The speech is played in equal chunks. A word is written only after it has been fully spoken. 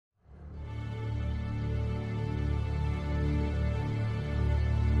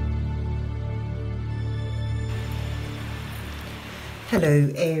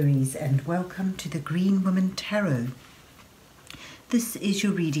Hello Aries, and welcome to the Green Woman Tarot. This is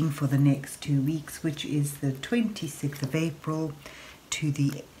your reading for the next 2 weeks, which is the 26th of April to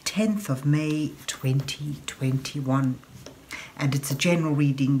the 10th of May 2021. And it's a general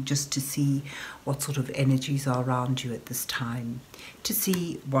reading just to see what sort of energies are around you at this time, to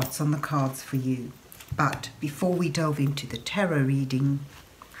see what's on the cards for you. But before we delve into the tarot reading,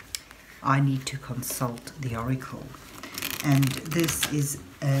 I need to consult the oracle. And this is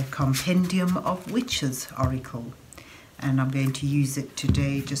a Compendium of Witches oracle. And I'm going to use it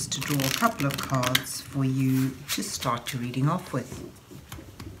today just to draw a couple of cards for you to start your reading off with.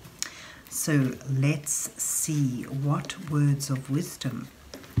 So let's see what words of wisdom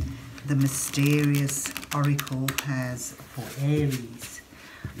the mysterious oracle has for Aries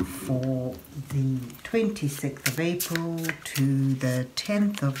for the 26th of April to the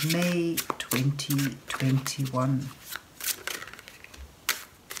 10th of May 2021.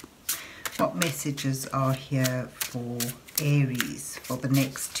 What messages are here for Aries for the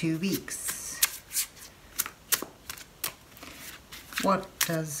next 2 weeks? What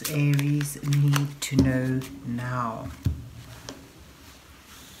does Aries need to know now?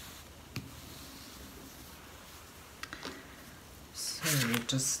 So we'll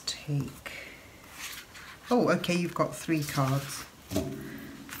just take... Oh, okay, you've got 3 cards.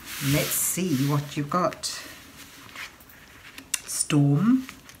 Let's see what you've got. Storm,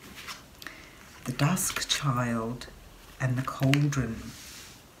 the Dusk Child, and the Cauldron.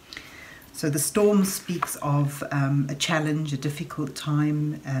 So the Storm speaks of a challenge, a difficult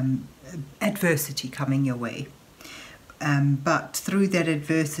time, adversity coming your way. But through that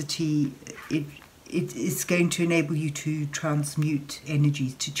adversity, it is going to enable you to transmute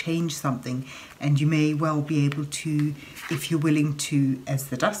energies, to change something. And you may well be able to, if you're willing to, as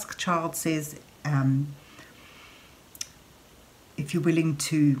the Dusk Child says, if you're willing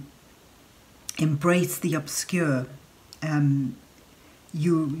to embrace the obscure,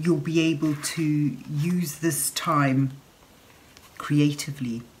 you'll be able to use this time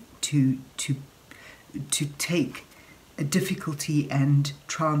creatively to take a difficulty and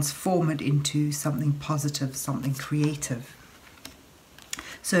transform it into something positive, something creative.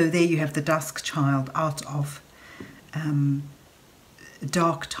 So there you have the Dusk Child out of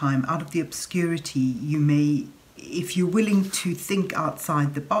dark time, out of the obscurity. You may, if you're willing to think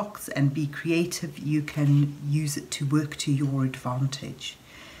outside the box and be creative, you can use it to work to your advantage.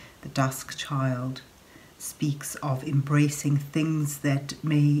 The Dusk Child speaks of embracing things that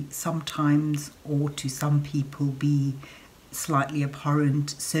may sometimes, or to some people, be slightly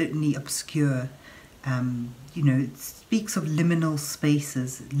abhorrent, certainly obscure. You know, it speaks of liminal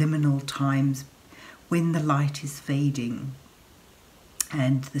spaces, liminal times when the light is fading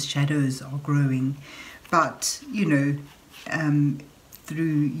and the shadows are growing. But, you know, through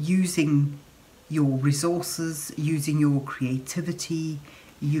using your resources, using your creativity,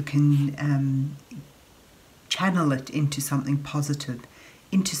 you can channel it into something positive,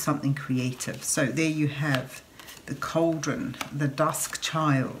 into something creative. So there you have the Cauldron, the Dusk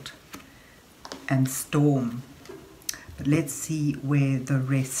Child, and Storm. But let's see where the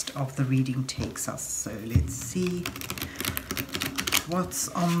rest of the reading takes us. So let's see what's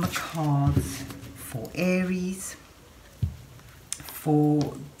on the cards for Aries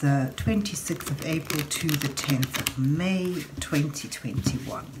for the 26th of April to the 10th of May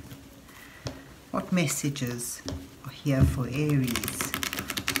 2021. What messages are here for Aries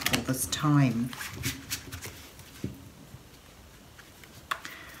for this time?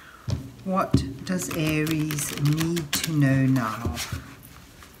 What does Aries need to know now?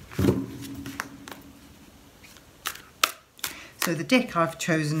 So the deck I've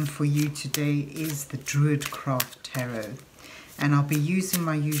chosen for you today is the Druid Craft Tarot, and I'll be using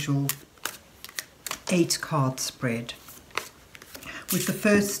my usual 8-card spread, with the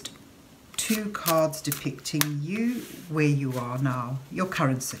first 2 cards depicting you, where you are now, your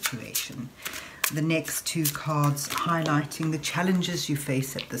current situation. The next 2 cards highlighting the challenges you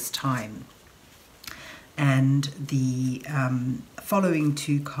face at this time, and the following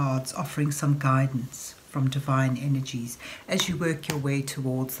 2 cards offering some guidance from divine energies as you work your way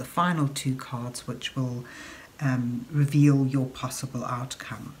towards the final 2 cards, which will reveal your possible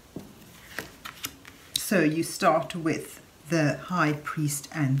outcome. So you start with the High Priest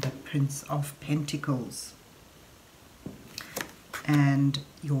and the Prince of Pentacles, and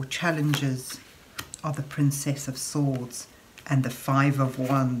your challenges are the Princess of Swords and the 5 of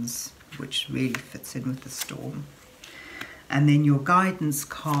Wands, which really fits in with the Storm. And then your guidance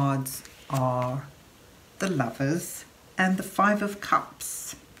cards are the Lovers and the 5 of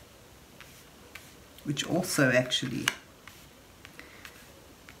Cups, which also actually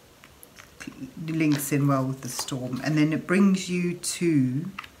links in well with the Storm. And then it brings you to,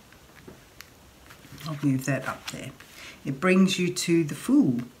 I'll move that up there. It brings you to the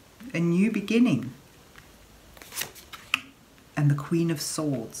Fool, a new beginning, and the Queen of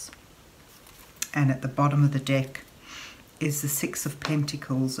Swords. And at the bottom of the deck is the Six of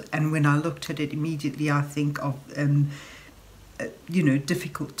Pentacles. And when I looked at it immediately, I think of, you know,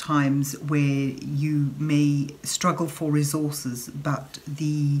 difficult times where you may struggle for resources, but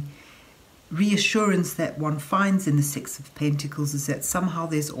the reassurance that one finds in the Six of Pentacles is that somehow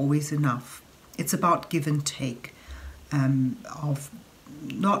there's always enough. It's about give and take, of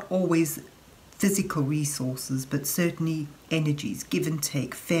not always physical resources, but certainly energies, give and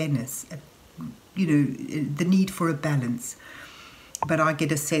take, fairness, you know, the need for a balance. But I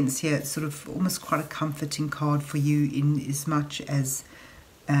get a sense here, it's sort of almost quite a comforting card for you, in as much as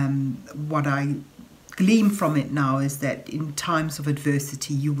what I glean from it now is that in times of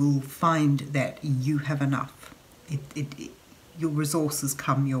adversity, you will find that you have enough. Your resources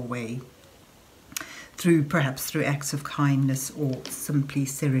come your way, perhaps through acts of kindness or simply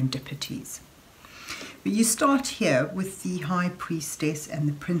serendipities. But you start here with the High Priestess and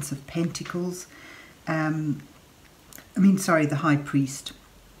the Prince of Pentacles. The High Priest,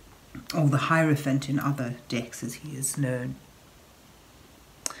 or the Hierophant in other decks as he is known.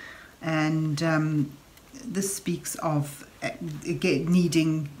 And this speaks of, again,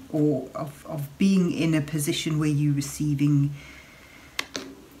 needing, or of being in a position where you're receiving,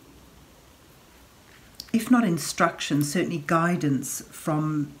 if not instruction, certainly guidance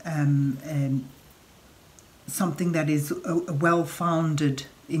from something that is a well-founded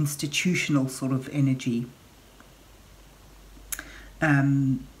institutional sort of energy.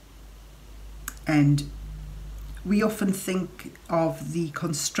 And we often think of the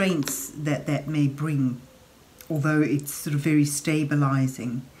constraints that may bring, although it's sort of very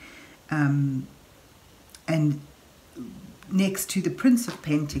stabilizing. And next to the Prince of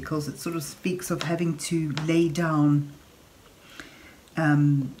Pentacles, it sort of speaks of having to lay down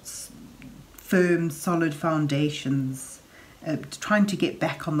firm, solid foundations, trying to get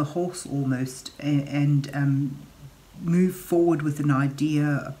back on the horse almost, and move forward with an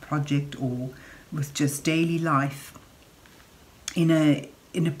idea, a project, or with just daily life in a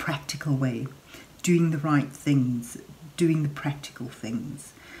practical way, doing the right things, doing the practical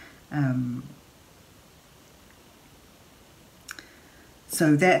things.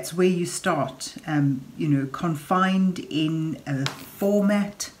 So that's where you start, you know, confined in a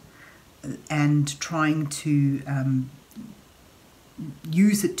format and trying to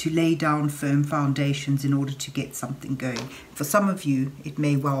use it to lay down firm foundations in order to get something going. For some of you, it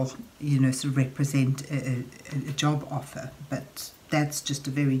may well, you know, sort of represent a job offer, but that's just a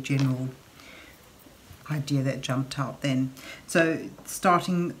very general idea that jumped out then. So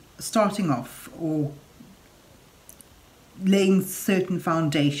starting off, or laying certain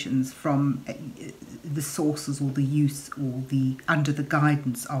foundations from the sources or the use or the under the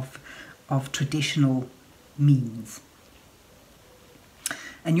guidance of traditional means.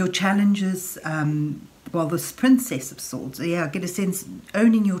 And your challenges, well, this Princess of Swords, yeah, I get a sense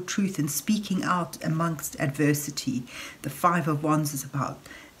owning your truth and speaking out amongst adversity. The Five of Wands is about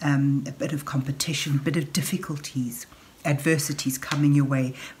a bit of competition, a bit of difficulties, adversities coming your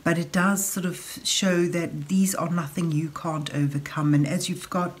way. But it does sort of show that these are nothing you can't overcome. And as you've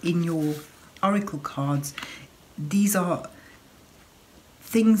got in your oracle cards, these are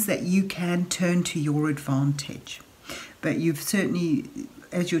things that you can turn to your advantage. But you've certainly,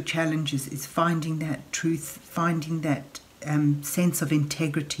 as your challenge is finding that truth, finding that sense of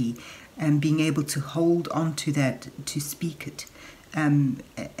integrity, and being able to hold on to that, to speak it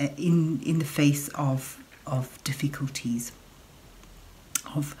in the face of difficulties,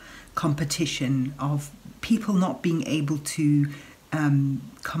 of competition, of people not being able to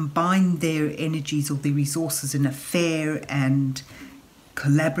combine their energies or their resources in a fair and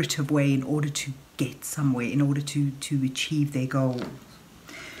collaborative way in order to get somewhere, in order to achieve their goal.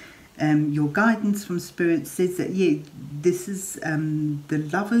 Your guidance from Spirit says that, yeah, this is the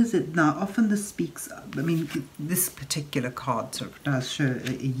Lovers. Now, often this speaks, I mean, this particular card sort of does show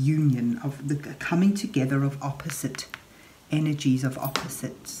a union of the coming together of opposite energies, of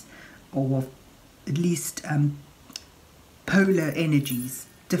opposites, or of at least polar energies,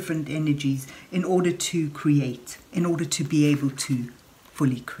 different energies, in order to create, in order to be able to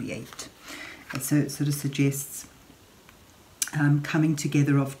fully create. And so it sort of suggests coming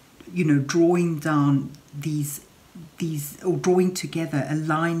together of, you know, drawing down these, or drawing together,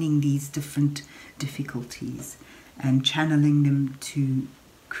 aligning these different difficulties and channeling them to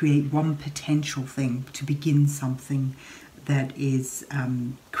create one potential thing, to begin something that is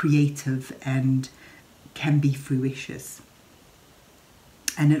creative and can be fruitious.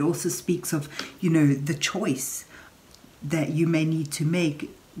 And it also speaks of, you know, the choice that you may need to make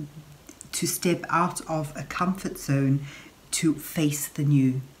to step out of a comfort zone to face the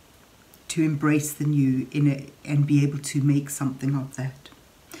new, to embrace the new and be able to make something of that.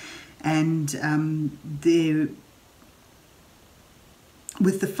 And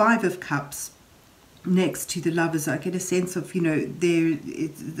with the Five of Cups next to the Lovers, I get a sense of, you know,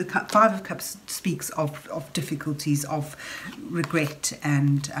 the Five of Cups speaks of difficulties, of regret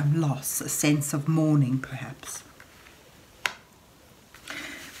and loss, a sense of mourning perhaps.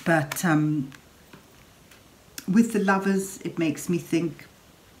 But with the Lovers, it makes me think,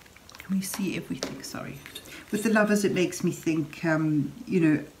 can we see everything? Sorry. With the Lovers, it makes me think, you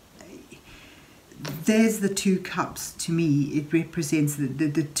know, there's the Two Cups to me. It represents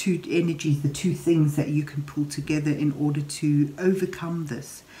the two energies, the two things that you can pull together in order to overcome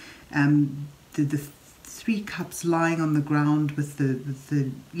this. The Three Cups lying on the ground with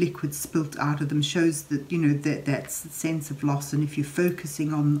the liquid spilt out of them shows that, you know, that's the sense of loss. And if you're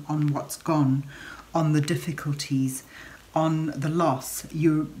focusing on what's gone, on the difficulties, on the loss,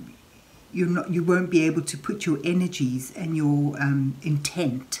 you won't be able to put your energies and your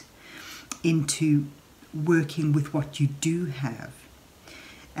intent into working with what you do have.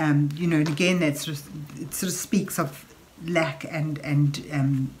 You know, and again, that it sort of speaks of lack and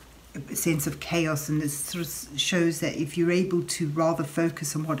a sense of chaos, and it sort of shows that if you're able to rather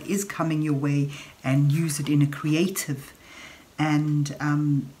focus on what is coming your way and use it in a creative and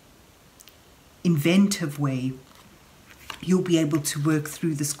inventive way, you'll be able to work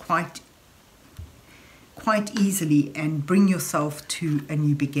through this quite easily and bring yourself to a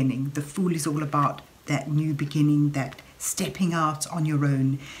new beginning. The Fool is all about that new beginning, that stepping out on your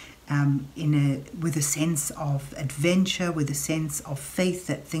own, with a sense of adventure, with a sense of faith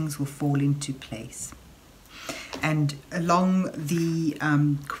that things will fall into place. And along the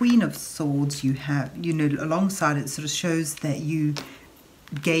Queen of Swords, you have, you know, alongside it sort of shows that you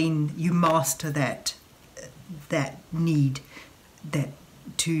master that need, that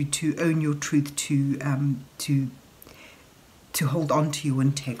to own your truth, to hold on to your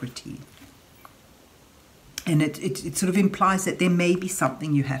integrity. And it sort of implies that there may be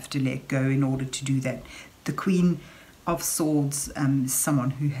something you have to let go in order to do that. The Queen of Swords is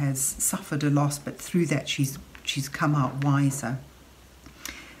someone who has suffered a loss, but through that she's come out wiser,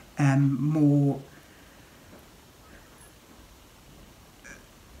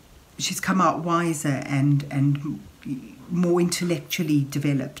 she's come out wiser and more intellectually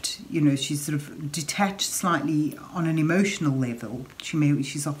developed. You know, she's sort of detached slightly on an emotional level.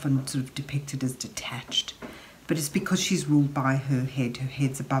 She's often sort of depicted as detached, but it's because she's ruled by her head. Her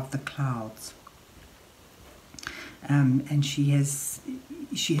head's above the clouds, and she has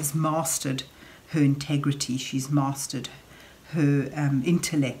mastered her integrity. She's mastered her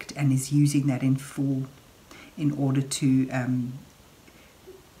intellect and is using that in full in order to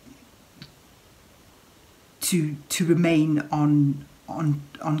remain on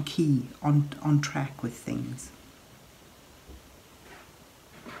key, on track with things.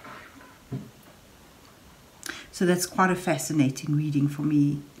 So that's quite a fascinating reading for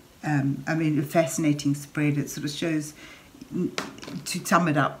me. I mean, a fascinating spread. It sort of shows, to sum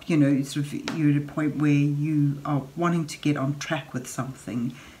it up, you know, sort of you're at a point where you are wanting to get on track with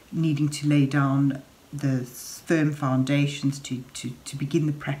something, needing to lay down the firm foundations to begin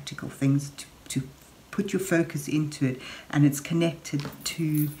the practical things, to put your focus into it, and it's connected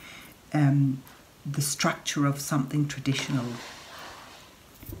to the structure of something traditional.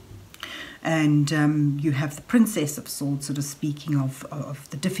 And you have the Princess of Swords sort of speaking of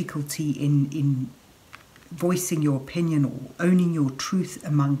the difficulty in voicing your opinion or owning your truth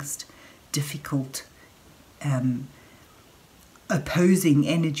amongst difficult opposing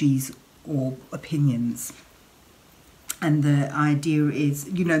energies or opinions. And the idea is,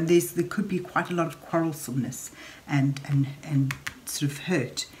 you know, there could be quite a lot of quarrelsomeness and sort of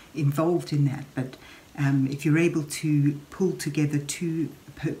hurt involved in that. But if you're able to pull together two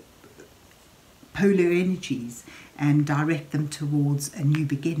polar energies and direct them towards a new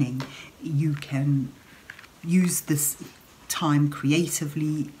beginning, you can use this time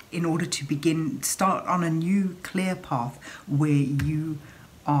creatively in order to start on a new clear path where you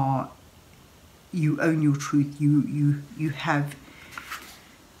own your truth, you have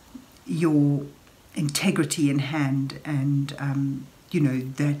your integrity in hand, and you know,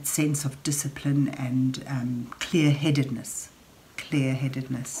 that sense of discipline and clear-headedness.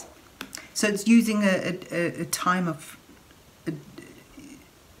 So it's using a time of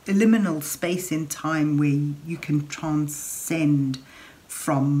liminal space in time where you can transcend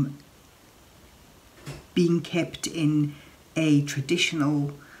from being kept in a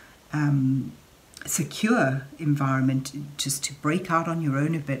traditional secure environment, just to break out on your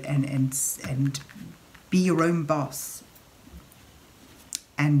own a bit and be your own boss,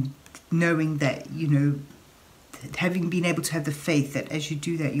 and knowing that, you know, having been able to have the faith that as you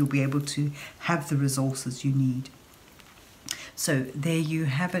do that, you'll be able to have the resources you need. So there you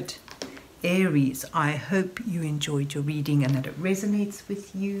have it, Aries. I hope you enjoyed your reading and that it resonates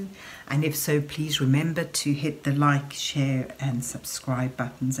with you. And if so, please remember to hit the like, share and subscribe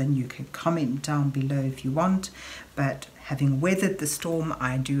buttons, and you can comment down below if you want. But having weathered the storm,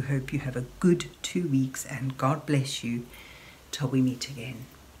 I do hope you have a good 2 weeks, and God bless you till we meet again.